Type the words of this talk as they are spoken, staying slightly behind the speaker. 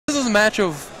match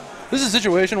of, this is a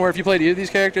situation where if you played either of these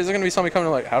characters, there's going to be somebody coming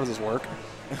like, how does this work?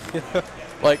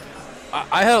 Like,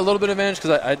 I had a little bit of advantage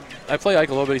because I play Ike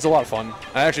a little bit. He's a lot of fun.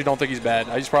 I actually don't think he's bad.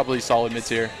 He's probably solid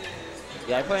mid-tier.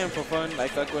 Yeah, I play him for fun. I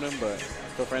fuck with him, but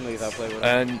for friendlies, I'll play with him.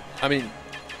 And, I mean,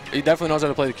 he definitely knows how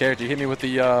to play the character. He hit me with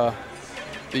the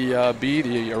B,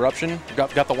 the eruption.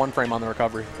 Got the one frame on the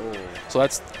recovery. Ooh. So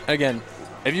that's, again,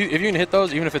 if you can hit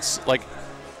those, even if it's like,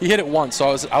 he hit it once,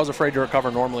 so I was afraid to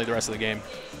recover normally the rest of the game.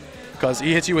 Because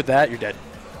he hits you with that, you're dead.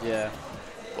 Yeah.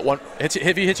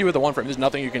 If he hits you with the one frame, there's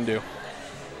nothing you can do.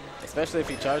 Especially if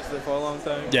he charges it for a long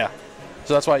time. Yeah.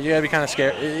 So that's why you gotta be kind of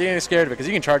scared. You gotta be scared of it because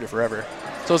you can charge it forever.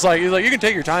 So it's like you can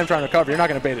take your time trying to recover. You're not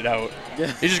gonna bait it out.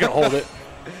 Yeah. You're just gonna hold it.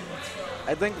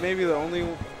 I think maybe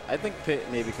I think Pit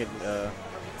maybe could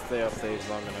stay off stage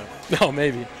long enough. No,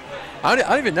 maybe. I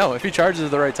don't even know if he charges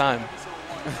at the right time.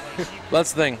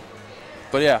 That's the thing.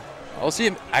 But yeah, we'll see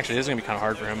him. Actually, this is gonna be kind of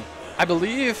hard for him. I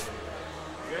believe.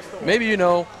 Maybe you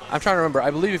know. I'm trying to remember.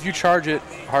 I believe if you charge it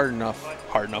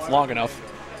long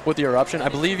enough with the eruption, I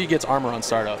believe he gets armor on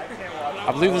startup.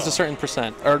 I believe there's a certain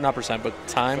percent, or not percent, but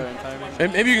time.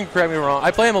 Maybe you can correct me wrong.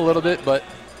 I play him a little bit, but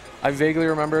I vaguely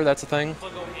remember that's a thing.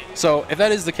 So if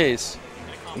that is the case,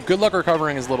 good luck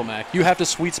recovering as Little Mac. You have to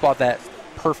sweet spot that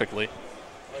perfectly.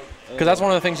 Because that's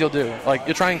one of the things you'll do. Like,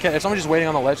 you'll try and catch, if someone's just waiting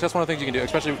on the ledge, that's one of the things you can do,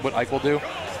 especially what Ike will do.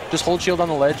 Just hold shield on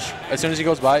the ledge. As soon as he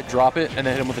goes by, drop it, and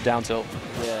then hit him with a down tilt.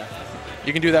 Yeah.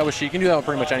 You can do that with Sheik. You can do that with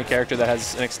pretty much any character that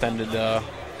has an extended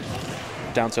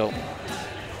down tilt.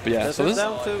 But yeah, does so this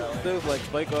down tilt do like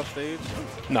spike off stage?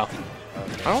 No.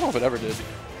 I don't know if it ever did.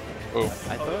 Oh.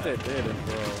 I thought it did,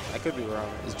 bro. I could be wrong.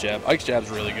 His jab. Ike's jab's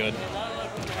really good.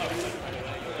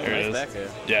 There it is. Back air.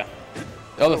 Yeah.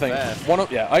 The other thing,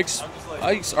 Ike's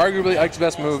arguably Ike's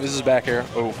best move is his back air.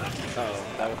 Oh.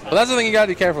 But that's the thing you gotta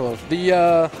be careful of.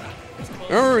 Remember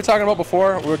we were talking about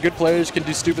before, where good players can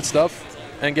do stupid stuff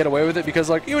and get away with it because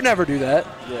like you would never do that.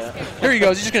 Yeah. Here he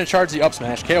goes. He's just gonna charge the up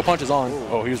smash. KO punch is on. Ooh.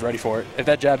 Oh, he was ready for it.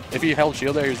 If he held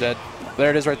shield there, he was dead. There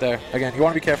it is right there. Again, you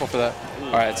want to be careful for that.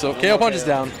 All right, so KO punch is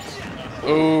down.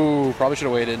 Ooh, probably should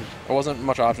have waited. There wasn't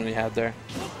much option he had there.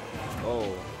 Oh.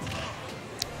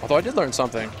 Although I did learn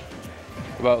something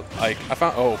about Ike. I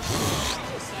found. Oh.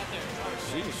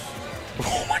 Sheesh.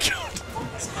 Oh my god.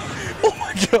 Oh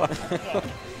my god.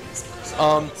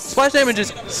 Splash damage is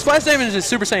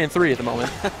Super Saiyan 3 at the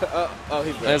moment. Oh,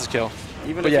 he's That's a kill.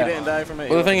 Even but if yeah. he didn't die from it.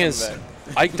 Well, the thing is,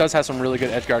 Ike does have some really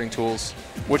good edge guarding tools,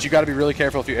 which you got to be really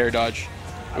careful if you air dodge.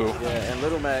 Ooh. Yeah, and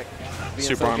Little Mac being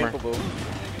Super so armor. capable.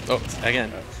 Oh,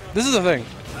 again. This is the thing.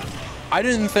 I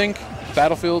didn't think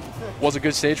Battlefield was a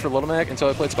good stage for Little Mac until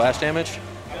I played Splash Damage.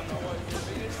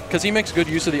 Because he makes good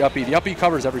use of the up B. The up B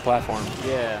covers every platform.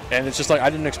 Yeah. And it's just like, I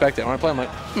didn't expect it. When I play, I'm like,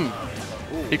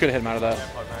 he could have hit him out of that.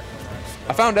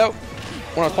 I found out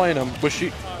when I was playing him with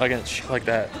Sheik, again, like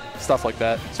that, stuff like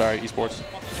that. Sorry, esports.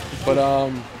 But,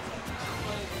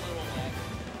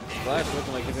 Splash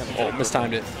looking like he's gonna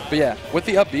mistimed it. But yeah, with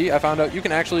the up B, I found out you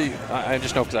can actually, I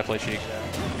just know because I play Sheik.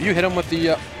 You hit him with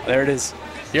the, there it is.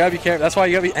 You gotta be careful. That's why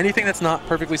you gotta be, anything that's not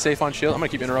perfectly safe on shield, I'm gonna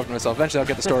keep interrupting myself. Eventually I'll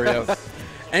get the story out.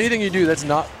 Anything you do that's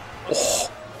not,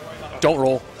 don't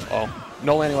roll. Oh,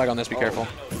 no landing lag on this, be careful.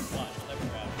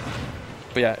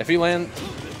 But yeah, if you land,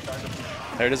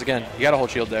 there it is again. You gotta hold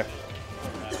shield there.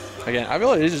 Again, I feel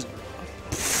like it's just, I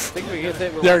think we get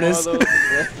hit with there it one is. more of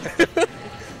those.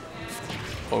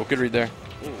 Oh, good read there.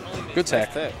 Good tack.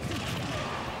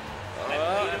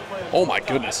 Oh my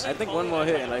goodness. I think one more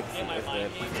hit and it's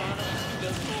dead.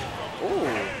 Ooh.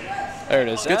 There it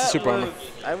is. Get the super armor.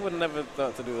 I would never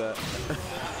thought to do that.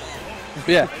 But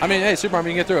yeah, I mean, hey, super armor,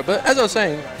 you can get through it. But as I was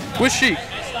saying, with Sheik,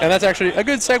 and that's actually a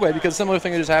good segue because a similar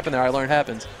thing that just happened there, I learned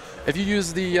happens. If you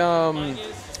use the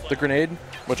grenade,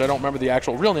 which I don't remember the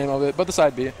actual real name of it, but the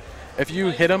side B, if you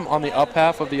hit him on the up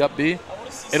half of the up B,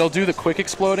 it'll do the quick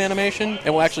explode animation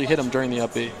and will actually hit him during the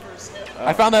up B.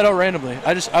 I found that out randomly.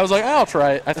 I was like, I'll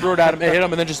try it. I threw it at him, it hit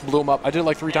him, and then just blew him up. I did it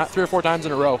like 3 or 4 times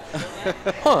in a row.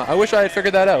 I wish I had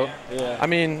figured that out. Yeah. I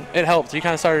mean, it helped. He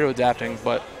kind of started adapting,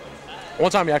 but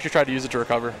one time he actually tried to use it to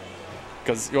recover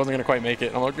because he wasn't going to quite make it.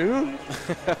 And I'm like, ooh.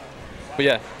 But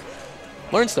yeah,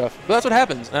 learn stuff. But that's what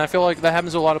happens, and I feel like that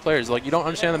happens to a lot of players. Like, you don't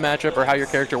understand the matchup or how your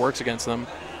character works against them,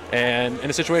 and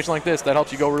in a situation like this, that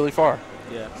helps you go really far.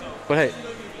 Yeah. But hey.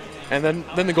 And then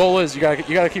the goal is you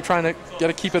gotta keep trying to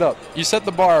keep it up. You set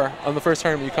the bar on the first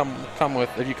tournament you come with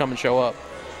if you come and show up.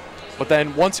 But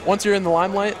then once you're in the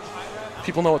limelight,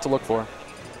 people know what to look for.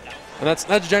 And that's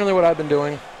generally what I've been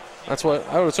doing. That's what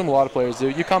I would assume a lot of players do.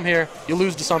 You come here, you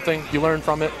lose to something, you learn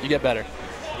from it, you get better.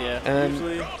 Yeah. And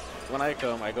usually when I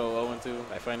come, I go 0-2.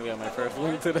 I finally got my first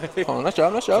win today. Oh, nice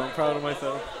job, nice job. So I'm proud of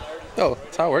myself. Oh,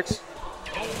 that's how it works.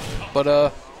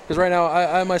 But because right now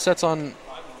I have my sets on.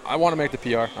 I want to make the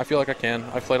PR. I feel like I can.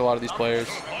 I've played a lot of these players,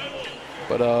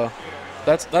 but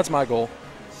that's my goal.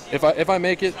 If I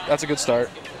make it, that's a good start,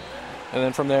 and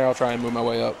then from there I'll try and move my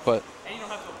way up. But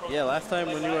yeah, last time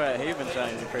when you were at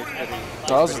Havenshine, you played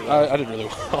pretty. I did really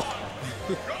well.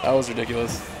 That was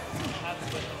ridiculous.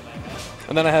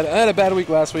 And then I had a bad week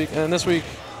last week, and then this week,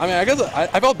 I mean, I guess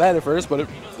I felt bad at first, but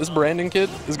this Burandin kid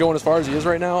is going as far as he is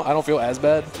right now. I don't feel as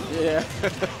bad. Yeah.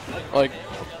 Like,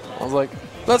 I was like,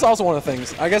 that's also one of the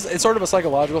things. I guess it's sort of a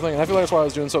psychological thing, and I feel like that's why I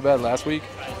was doing so bad last week.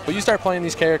 But you start playing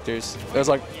these characters, there's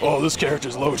like, oh, this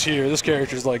character's low tier, this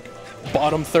character's like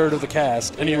bottom third of the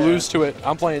cast, and you lose to it.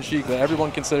 I'm playing Sheik that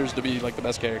everyone considers to be like the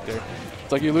best character.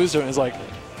 It's like you lose to it, and it's like,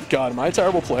 God, am I a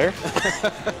terrible player?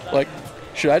 Like,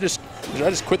 should I just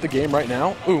quit the game right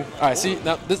now? Ooh, all right. See,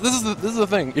 now this is the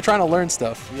thing. You're trying to learn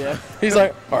stuff. Yeah. He's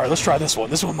like, all right, let's try this one.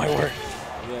 This one might work.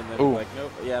 Yeah, and then Ooh. like,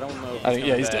 nope. Yeah, I don't know. I think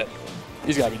he's dead.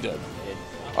 He's gotta be dead. Yeah.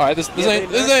 All right, this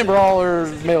ain't brawl or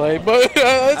melee, but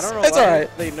it's all right.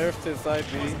 They nerfed his side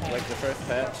B like the first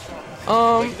patch.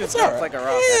 It's all right. Like a rock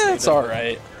Yeah, it's all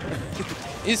right.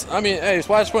 I mean, hey,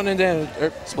 Splash is putting in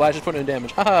damage. Splash is putting in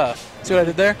damage. Haha. See what I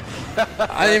did there?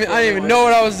 I didn't even know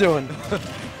what I was doing.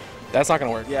 That's not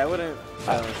gonna work. Yeah, I wouldn't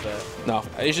balance that. No,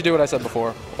 you should do what I said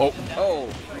before. Oh. Oh.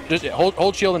 Just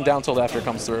hold shield and down tilt after it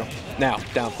comes through. Now,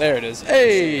 down. There it is.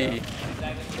 Hey.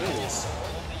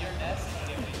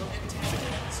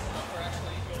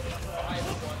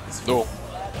 Oh.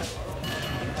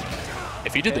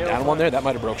 If he did the down one there, that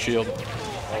might have broke shield.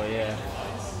 Oh yeah.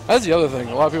 That's the other thing.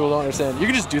 A lot of people don't understand. You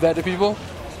can just do that to people.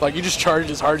 Like you just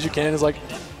charge as hard as you can. It's like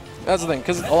that's the thing.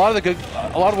 Because a lot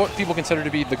of what people consider to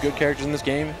be the good characters in this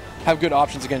game have good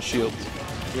options against shields.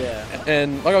 Yeah.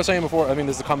 And like I was saying before, I mean,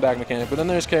 there's the comeback mechanic, but then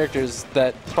there's characters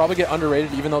that probably get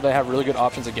underrated even though they have really good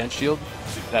options against shield.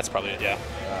 That's probably it. Yeah.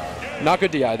 Not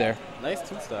good DI there. Nice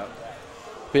two-stop.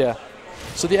 But yeah.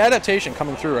 So the adaptation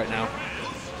coming through right now.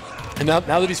 And now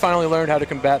that he's finally learned how to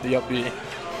combat the up B,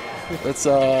 let's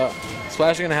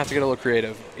Splash is gonna have to get a little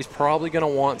creative. He's probably gonna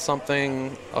want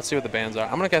something. Let's see what the bans are.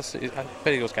 I'm gonna guess. I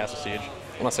bet he goes Castle Siege,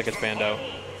 unless it gets banned out.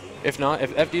 If not,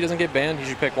 if FD doesn't get banned, he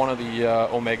should pick one of the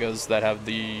Omegas that have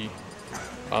the.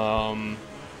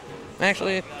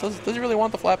 Actually, does he really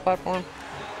want the flat platform?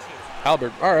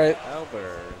 Albert. All right.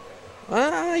 Albert.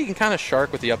 You can kind of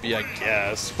shark with the up B, I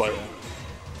guess, but.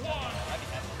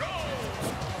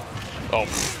 Oh.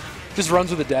 Just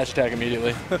runs with a dash attack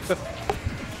immediately.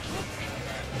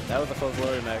 That was a full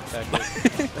glory max tactic.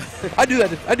 I do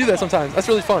that sometimes. That's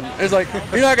really fun. It's like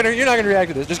you're not gonna react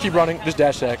to this. Just keep running. Just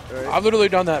dash attack. Right. I've literally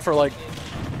done that for like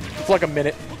a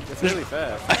minute. It's really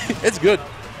fast. It's good.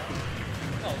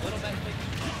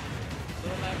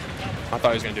 I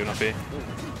thought he was gonna do an up B.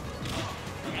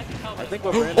 I think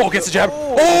what Burandin gets the jab.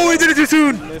 Oh, he did it too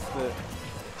soon. Missed it.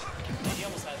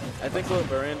 I think what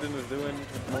Burandin is doing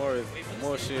more is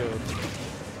more shield.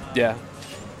 Yeah.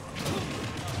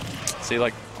 See,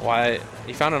 like, why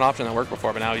he found an option that worked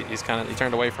before, but now he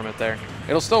turned away from it there.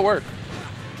 It'll still work.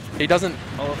 He doesn't.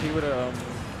 Oh, if he would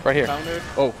have right here. countered.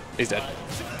 Oh, he's dead.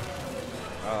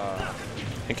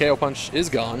 And KO punch is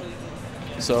gone.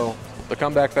 So the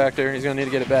comeback factor, he's gonna need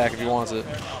to get it back if he wants it.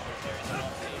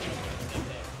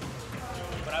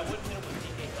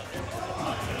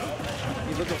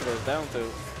 He's looking for those down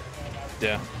tilt.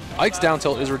 Yeah. Ike's down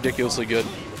tilt is ridiculously good,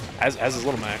 as is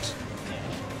Little Max.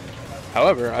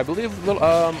 However, I believe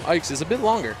Ike's is a bit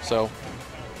longer, so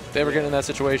if they ever get in that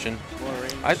situation.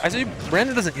 I see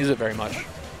Brandon doesn't use it very much.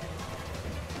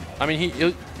 I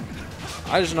mean,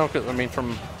 I just know, I mean,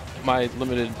 from my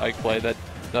limited Ike play that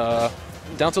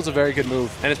down tilt's a very good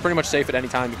move, and it's pretty much safe at any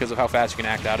time because of how fast you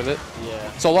can act out of it.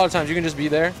 Yeah. So a lot of times you can just be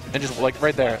there and just, like,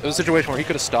 right there. It was a situation where he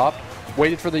could have stopped,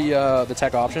 waited for the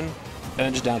tech option, and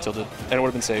then just down tilted, and it would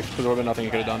have been safe because there would have been nothing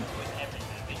he could have done.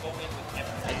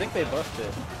 I think they buffed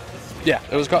it. Yeah,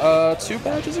 it was 2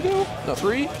 patches ago? No,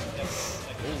 3? Ooh.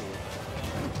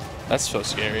 That's so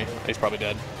scary. He's probably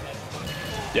dead.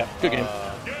 Yeah, good game.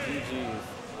 GG.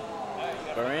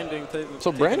 Burandin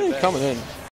so Brandon coming in.